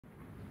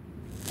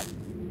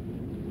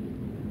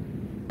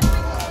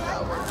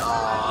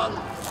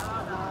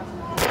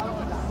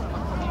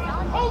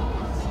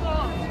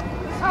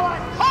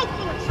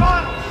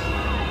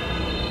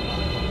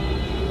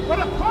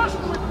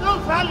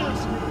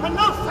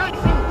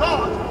faith in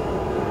God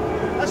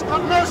has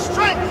got no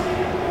strength.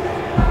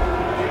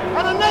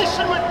 And a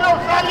nation with no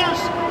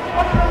values,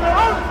 other than their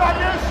own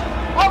values,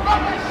 are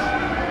rubbish.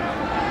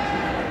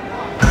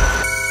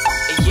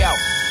 Hey, yo.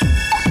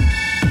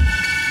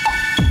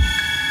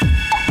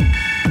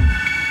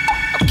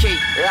 Okay,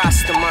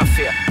 Rasta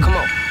Mafia, come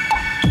on.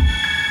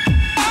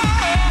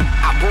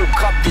 I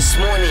woke up this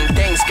morning,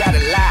 things got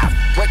alive.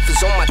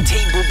 Breakfast on my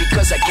table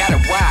because I got a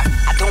wife.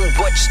 I don't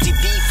watch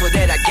TV, for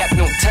that I got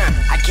no time.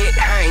 I get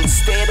high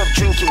instead of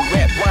drinking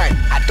red wine.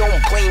 I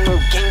don't play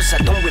no games, I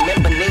don't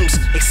remember names,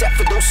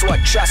 except for those who I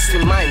trust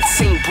in my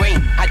insane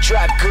brain. I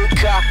drive good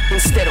car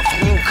instead of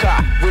new car.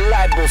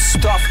 Reliable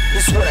stuff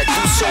is what I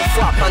do so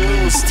far. My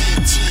name is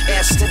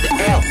DTS to the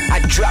L.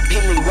 I drop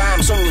healing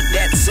rhymes on your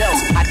dead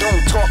cells. I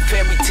don't talk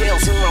fairy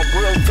tales, in my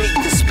world fade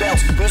the spells.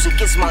 Music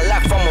is my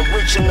life, I'm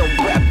original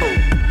rebel.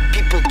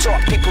 People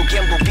talk, people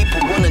gamble,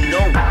 people wanna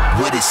know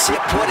what is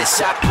hip, what is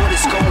hot, what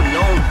is going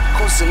on.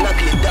 Who's an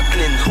ugly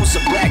duckling, who's a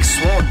black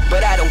swan?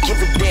 But I don't give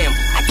a damn,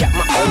 I got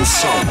my own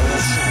song.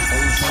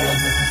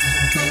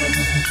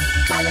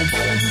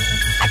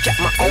 I got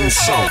my own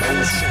song.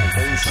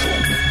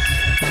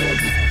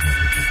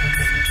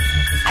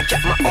 I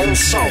got my own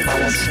song.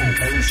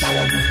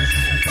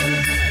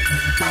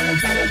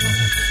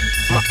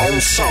 My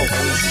own song.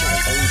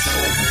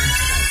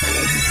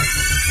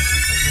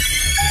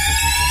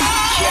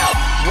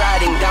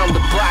 Riding down the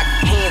block,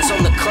 hands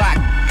on the clock.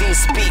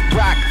 This beat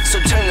rock, so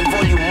turn the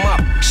volume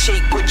up.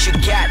 Shake what you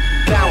got,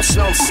 bounce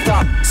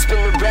non-stop. Spin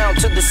around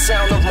to the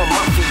sound of my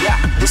mafia.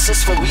 This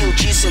is for real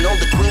G's and all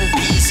the queen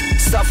bees.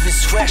 Stuff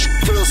is fresh,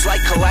 feels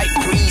like a light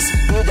breeze.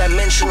 New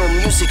dimensional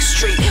music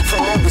straight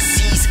from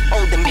overseas.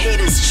 All them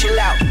haters chill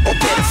out, or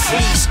better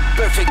freeze.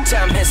 Perfect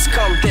time has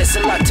come, there's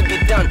a lot to be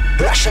done.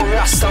 Russian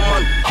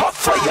Rastaman, hot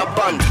fire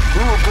bun.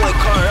 Rude boy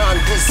can't run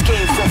this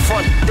game for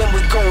fun. Then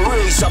we gon'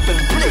 raise up and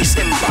blaze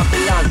them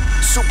Babylon.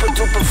 Super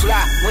duper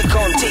fly, we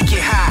gon' take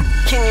it high.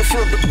 Can you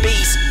feel the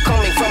bass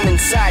coming from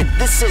inside?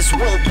 This is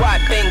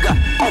worldwide banger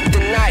of the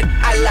night.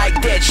 I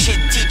like that shit,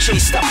 DJ,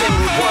 stop and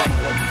rewind.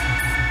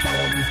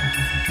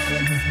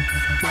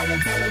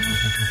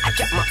 I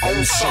got my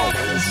own song.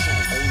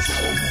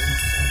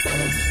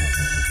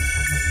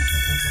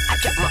 I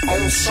got my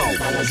own song.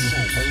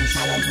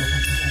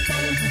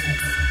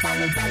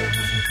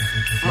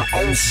 My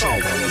own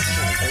song.